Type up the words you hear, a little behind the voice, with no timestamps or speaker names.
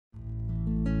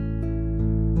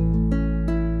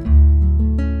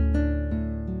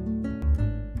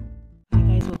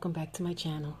back to my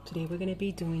channel. Today we're going to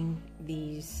be doing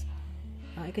these,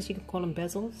 I guess you could call them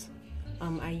bezels.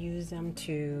 I use them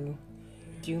to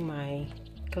do my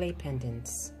clay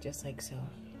pendants, just like so.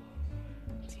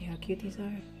 See how cute these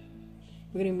are?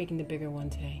 We're going to be making the bigger one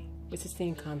today. It's the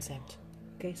same concept.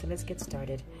 Okay, so let's get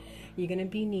started. You're going to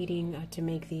be needing to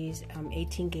make these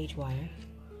 18 gauge wire.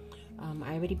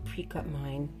 I already pre-cut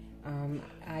mine.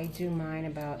 I do mine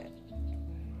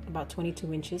about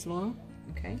 22 inches long.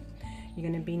 Okay, you're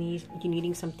going to be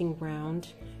needing something round,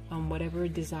 whatever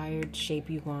desired shape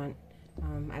you want.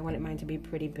 I wanted mine to be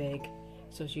pretty big,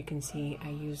 so as you can see I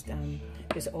used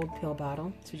this old pill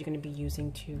bottle, so you're going to be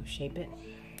using to shape it.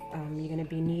 You're going to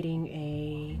be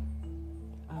needing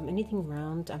anything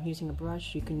round. I'm using a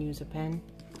brush. You can use a pen,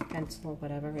 pencil,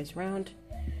 whatever is round.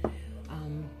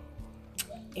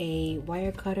 A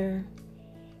wire cutter,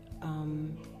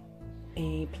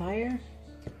 a plier,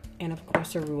 and of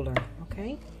course a ruler.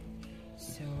 Okay,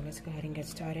 so let's go ahead and get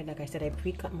started. Like I said, I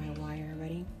pre-cut my wire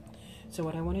already. So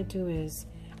what I want to do is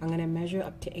I'm going to measure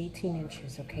up to 18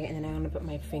 inches, okay, and then I'm going to put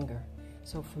my finger.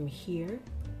 So from here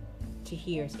to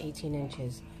here is 18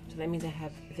 inches. So that means I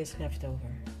have this left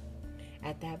over.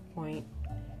 At that point,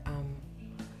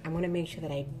 I'm going to make sure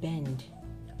that I bend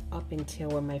up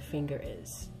until where my finger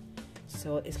is.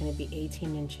 So it's going to be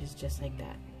 18 inches just like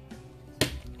that.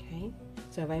 Okay,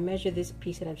 so if I measure this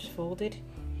piece that I've just folded,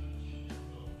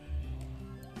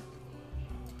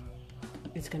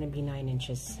 it's going to be 9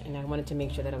 inches, and I wanted to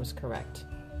make sure that I was correct.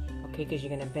 Okay, because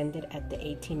you're going to bend it at the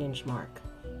 18-inch mark,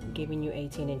 giving you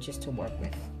 18 inches to work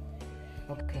with.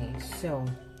 Okay, so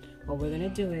what we're going to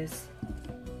do is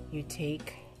you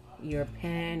take your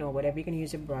pen or whatever you're going to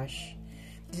use, a brush.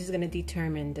 This is going to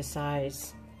determine the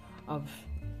size of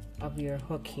your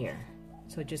hook here,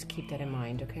 so just keep that in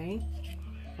mind. Okay,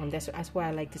 that's why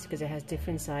I like this, because it has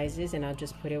different sizes, and I'll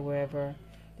just put it wherever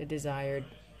the desired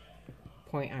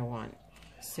point I want.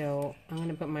 So I'm going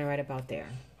to put mine right about there.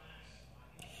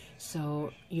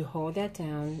 So you hold that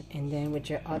down, and then with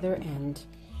your other end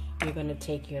you're going to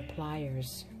take your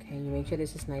pliers. Okay, you make sure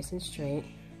this is nice and straight,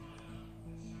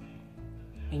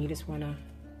 and you just want to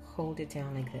hold it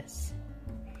down like this.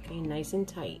 Okay, nice and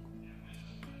tight.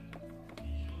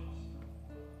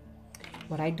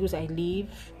 What I do is I leave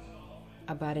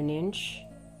about an inch.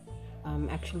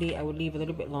 Actually, I would leave a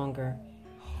little bit longer,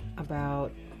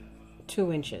 about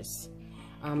 2 inches,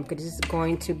 because this is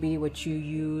going to be what you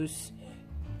use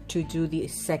to do the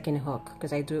second hook,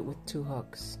 because I do it with 2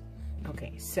 hooks.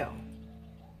 Okay, so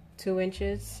 2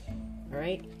 inches. All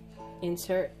right,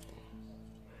 insert.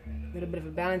 A little bit of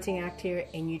a balancing act here,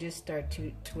 and you just start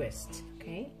to twist.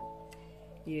 Okay,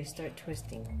 you just start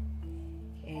twisting.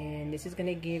 And this is going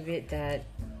to give it that,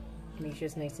 make sure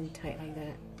it's nice and tight like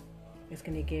that. It's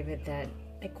going to give it that,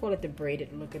 I call it the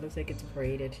braided look. It looks like it's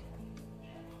braided.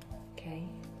 Okay,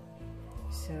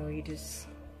 so you just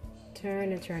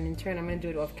turn and turn and turn. I'm going to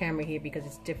do it off camera here because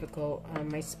it's difficult.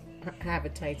 I have a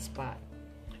tight spot,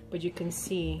 but you can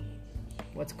see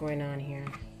what's going on here.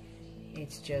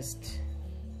 It's just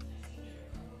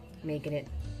making it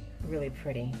really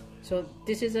pretty. So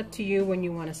this is up to you when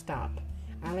you want to stop.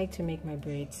 I like to make my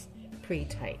braids pretty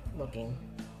tight looking.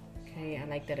 Okay, I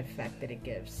like that effect that it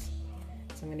gives.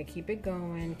 So I'm going to keep it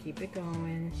going, keep it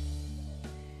going.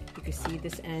 You can see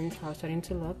this end, how it's starting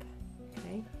to look.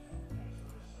 Okay,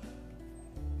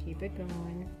 keep it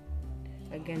going.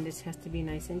 Again, this has to be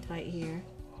nice and tight here.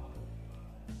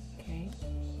 Okay,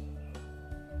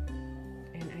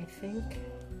 and I think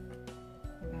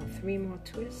about 3 more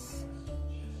twists.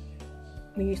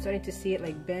 When you're starting to see it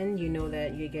like bend, you know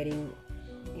that you're getting,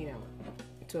 you know,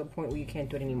 to a point where you can't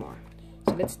do it anymore.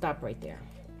 So let's stop right there.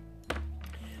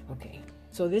 Okay,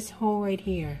 so this hole right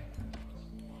here,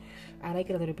 I like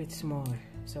it a little bit smaller.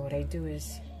 So what I do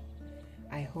is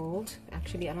I hold,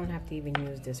 actually I don't have to even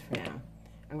use this for now.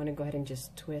 I'm going to go ahead and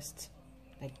just twist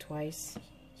like twice,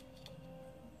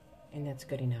 and that's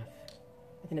good enough.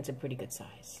 I think that's a pretty good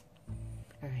size.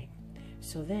 All right,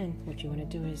 so then what you want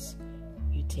to do is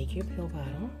you take your pill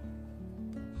bottle.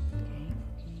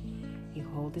 You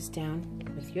hold this down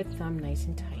with your thumb nice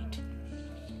and tight,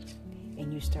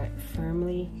 and you start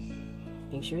firmly,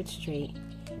 make sure it's straight,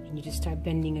 and you just start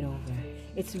bending it over.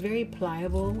 It's very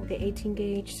pliable, the 18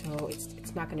 gauge, so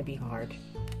it's not going to be hard.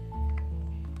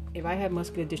 If I have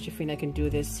muscular dystrophy and I can do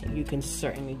this, you can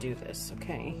certainly do this,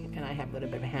 okay? And I have a little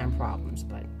bit of hand problems,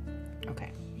 but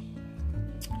okay.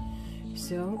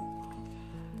 So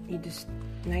you just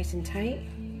nice and tight,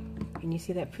 and you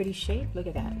see that pretty shape? Look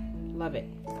at that, love it.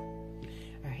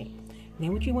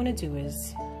 Then what you want to do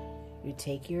is you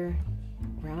take your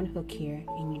round hook here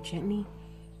and you gently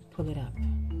pull it up,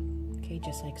 okay,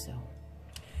 just like so.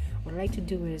 What I like to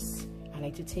do is I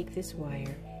like to take this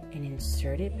wire and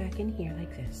insert it back in here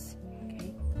like this,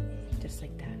 okay? Just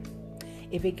like that.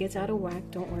 If it gets out of whack,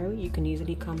 don't worry, you can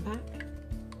easily come back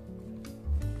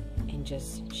and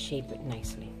just shape it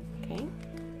nicely, okay?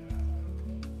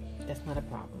 That's not a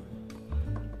problem.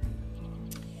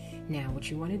 Now what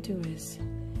you want to do is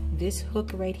this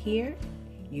hook right here,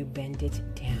 you bend it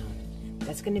down.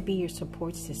 That's going to be your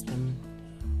support system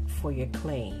for your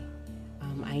clay.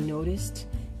 I noticed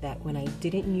that when I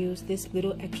didn't use this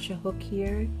little extra hook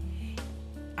here,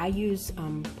 I use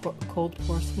cold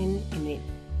porcelain and it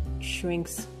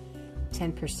shrinks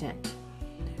 10%.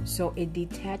 So it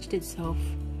detached itself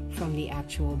from the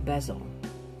actual bezel.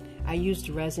 I used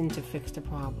resin to fix the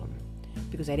problem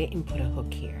because I didn't put a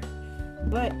hook here.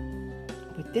 But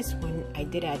with this one, I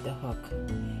did add the hook.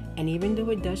 And even though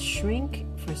it does shrink,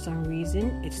 for some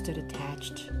reason, it's still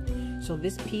attached. So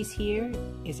this piece here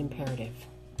is imperative.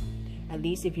 At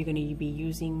least if you're going to be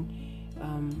using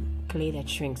clay that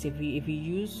shrinks. If you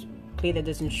use clay that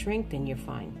doesn't shrink, then you're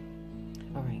fine.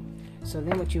 All right. So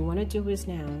then what you want to do is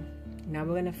now we're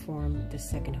going to form the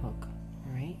second hook.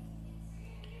 All right.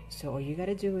 So all you got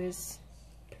to do is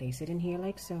place it in here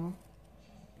like so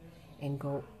and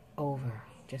go over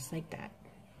just like that.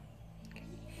 Okay.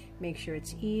 Make sure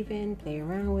it's even, play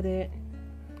around with it.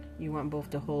 You want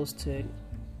both the holes to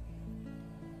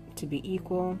be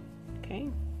equal, okay?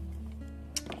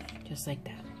 Just like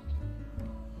that.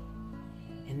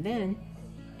 And then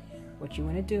what you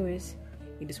want to do is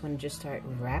you just want to just start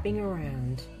wrapping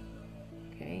around,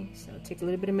 okay? So it takes a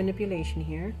little bit of manipulation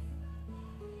here,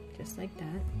 just like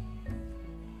that.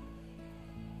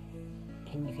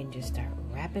 And you can just start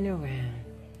wrapping around.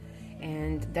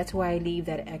 And that's why I leave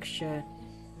that extra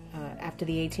after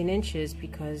the 18 inches,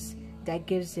 because that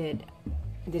gives it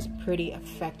this pretty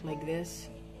effect like this.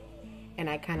 And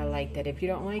I kind of like that. If you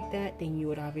don't like that, then you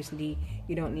would obviously,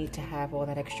 you don't need to have all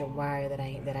that extra wire that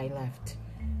I left,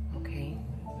 okay?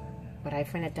 But I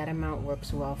find that that amount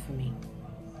works well for me.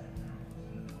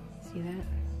 See that?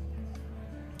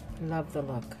 Love the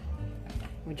look.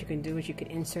 What you can do is you can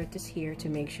insert this here to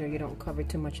make sure you don't cover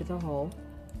too much of the hole,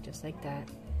 just like that,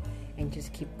 and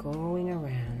just keep going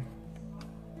around.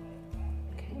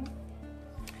 Okay.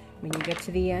 When you get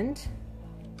to the end,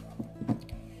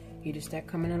 you just start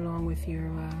coming along with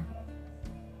your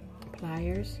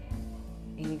pliers,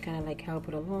 and you kind of like help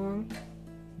it along.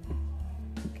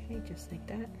 Okay, just like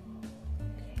that.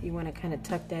 You want to kind of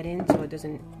tuck that in so it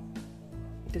doesn't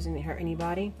hurt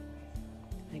anybody,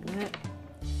 like that.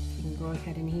 You can go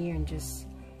ahead in here and just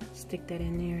stick that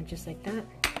in there just like that.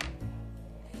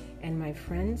 And my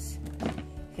friends,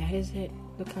 that is it.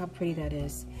 Look how pretty that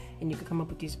is. And you can come up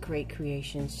with these great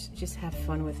creations. Just have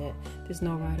fun with it. There's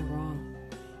no right or wrong.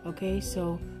 Okay,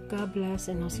 so God bless,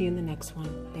 and I'll see you in the next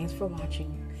one. Thanks for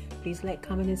watching. Please like,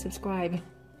 comment, and subscribe.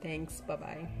 Thanks.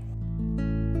 Bye-bye.